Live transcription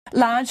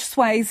Large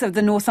swathes of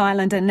the North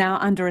Island are now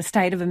under a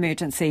state of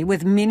emergency,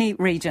 with many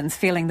regions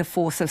feeling the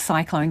force of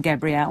Cyclone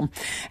Gabrielle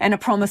and a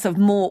promise of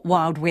more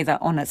wild weather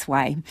on its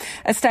way.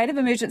 A state of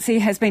emergency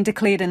has been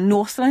declared in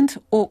Northland,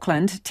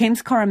 Auckland,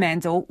 Thames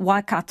Coromandel,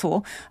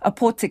 Waikato,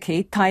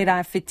 Opotiki,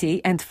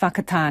 Tairāwhiti and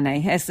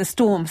Whakatane as the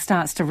storm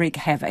starts to wreak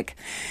havoc.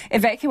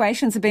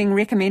 Evacuations are being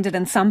recommended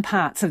in some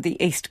parts of the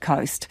east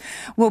coast.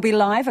 We'll be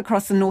live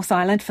across the North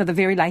Island for the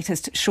very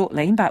latest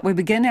shortly, but we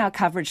begin our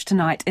coverage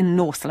tonight in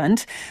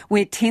Northland,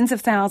 where tens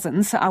of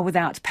thousands are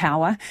without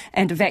power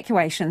and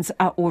evacuations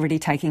are already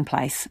taking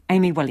place.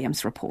 Amy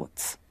Williams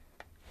reports.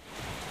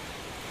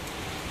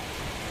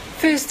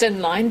 First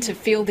in line to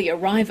feel the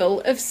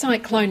arrival of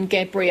Cyclone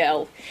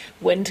Gabrielle.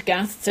 Wind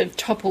gusts have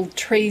toppled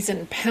trees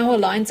and power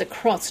lines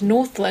across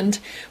Northland,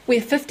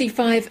 where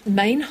 55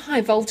 main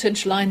high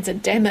voltage lines are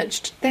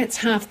damaged. That's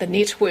half the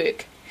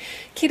network.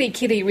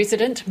 Kirikiri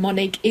resident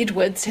Monique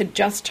Edwards had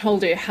just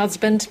told her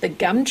husband the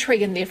gum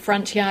tree in their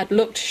front yard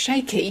looked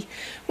shaky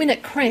when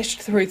it crashed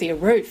through their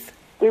roof.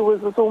 There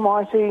was this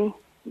almighty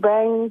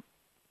bang,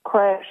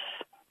 crash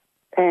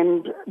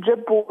and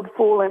jibboard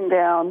falling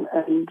down,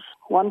 and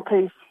one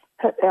piece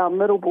hit our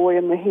middle boy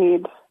in the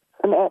head.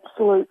 An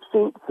absolute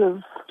sense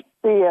of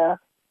fear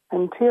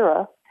and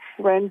terror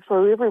ran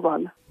through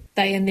everyone.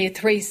 They and their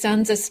 3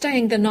 sons are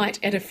staying the night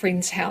at a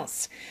friend's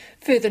house.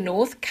 Further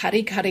north,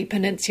 Karikari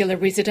Peninsula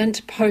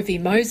resident Povey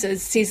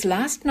Moses says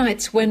last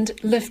night's wind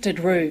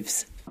lifted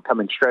roofs.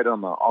 Coming straight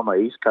on the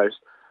east coast,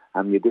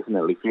 you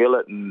definitely feel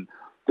it, and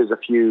there's a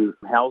few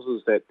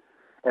houses that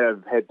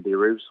have had their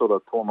roofs sort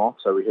of torn off,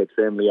 so we had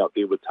family up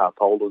there with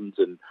tarpaulins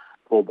and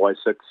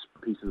 4x6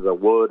 pieces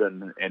of wood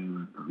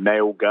and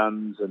nail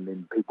guns, and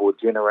then people with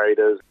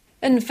generators.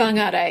 In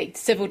Whangarei,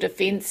 Civil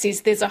Defence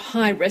says there's a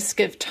high risk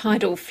of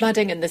tidal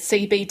flooding in the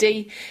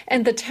CBD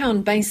and the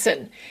town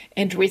basin,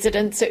 and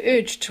residents are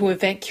urged to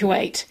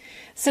evacuate.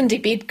 Cindy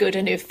Bedgood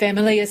and her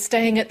family are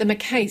staying at the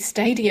Mackay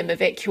Stadium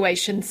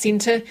Evacuation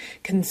Centre,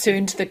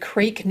 concerned the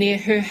creek near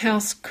her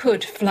house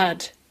could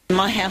flood.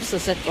 My house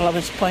is at the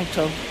lowest point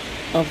of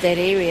that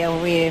area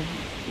where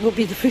we'll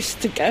be the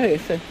first to go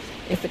if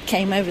it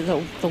came over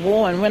the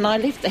wall. And when I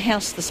left the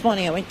house this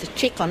morning, I went to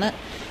check on it.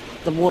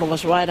 The water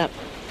was right up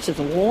to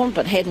the wall,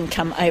 but hadn't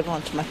come over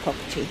onto my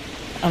property.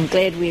 I'm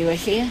glad we were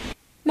here.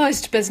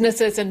 Most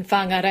businesses in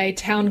Whangarei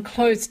town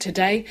closed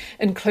today,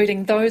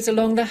 including those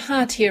along the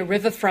Hatia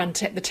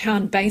riverfront at the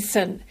town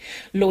basin.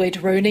 Lloyd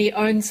Rooney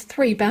owns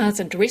 3 bars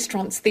and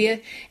restaurants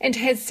there and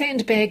has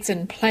sandbags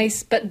in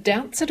place, but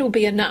doubts it'll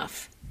be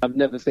enough. I've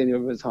never seen a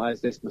river as high as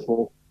this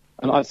before.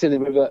 And I've seen the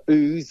river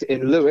ooze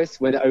in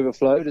Lewis when it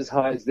overflowed as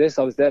high as this.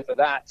 I was there for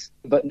that.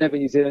 But never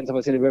in New Zealand have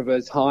I seen a river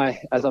as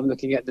high as I'm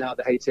looking at now,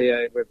 the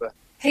Hatia River.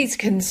 He's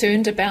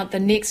concerned about the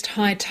next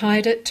high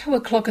tide at 2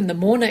 o'clock in the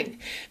morning.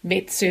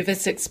 Met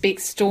Service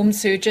expects storm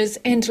surges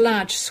and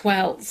large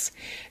swells.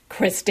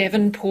 Chris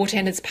Davenport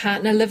and his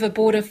partner live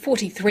aboard a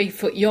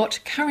 43-foot yacht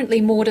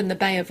currently moored in the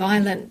Bay of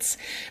Islands.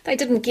 They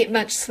didn't get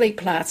much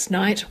sleep last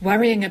night,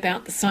 worrying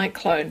about the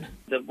cyclone.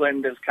 The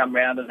wind has come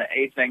round in the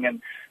evening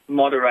and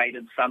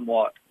moderated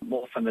somewhat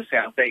more from the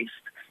southeast.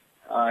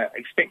 I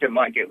expect it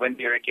might get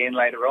windier again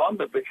later on,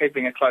 but we're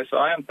keeping a close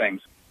eye on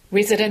things.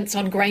 Residents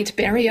on Great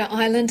Barrier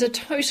Island are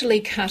totally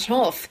cut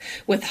off,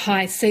 with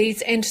high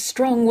seas and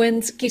strong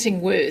winds getting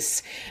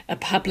worse. A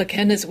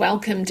publican has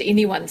welcomed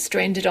anyone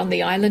stranded on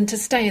the island to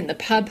stay in the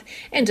pub,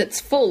 and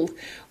it's full.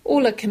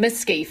 Orla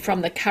Comiskey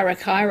from the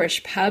Curragh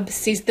Irish pub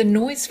says the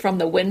noise from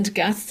the wind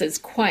gusts is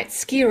quite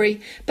scary,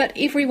 but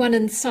everyone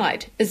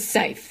inside is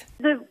safe.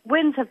 The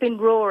winds have been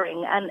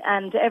roaring,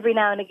 and every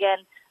now and again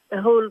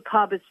the whole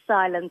pub is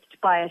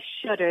silenced by a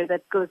shudder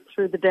that goes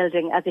through the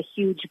building as a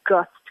huge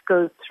gust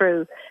goes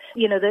through.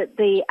 You know,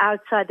 the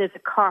outside there's a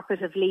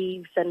carpet of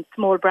leaves and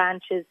small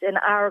branches in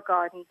our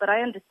garden, but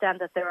I understand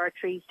that there are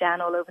trees down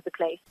all over the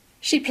place.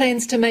 She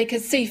plans to make a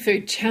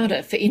seafood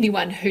chowder for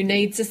anyone who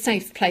needs a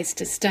safe place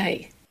to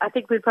stay. I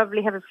think we'll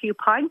probably have a few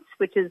pints,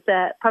 which is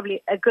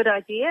probably a good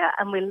idea,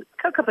 and we'll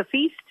cook up a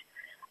feast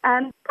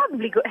and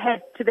probably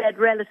head to bed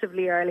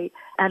relatively early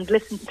and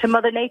listen to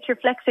Mother Nature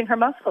flexing her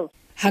muscles.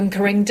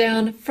 Hunkering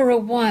down for a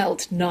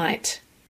wild night.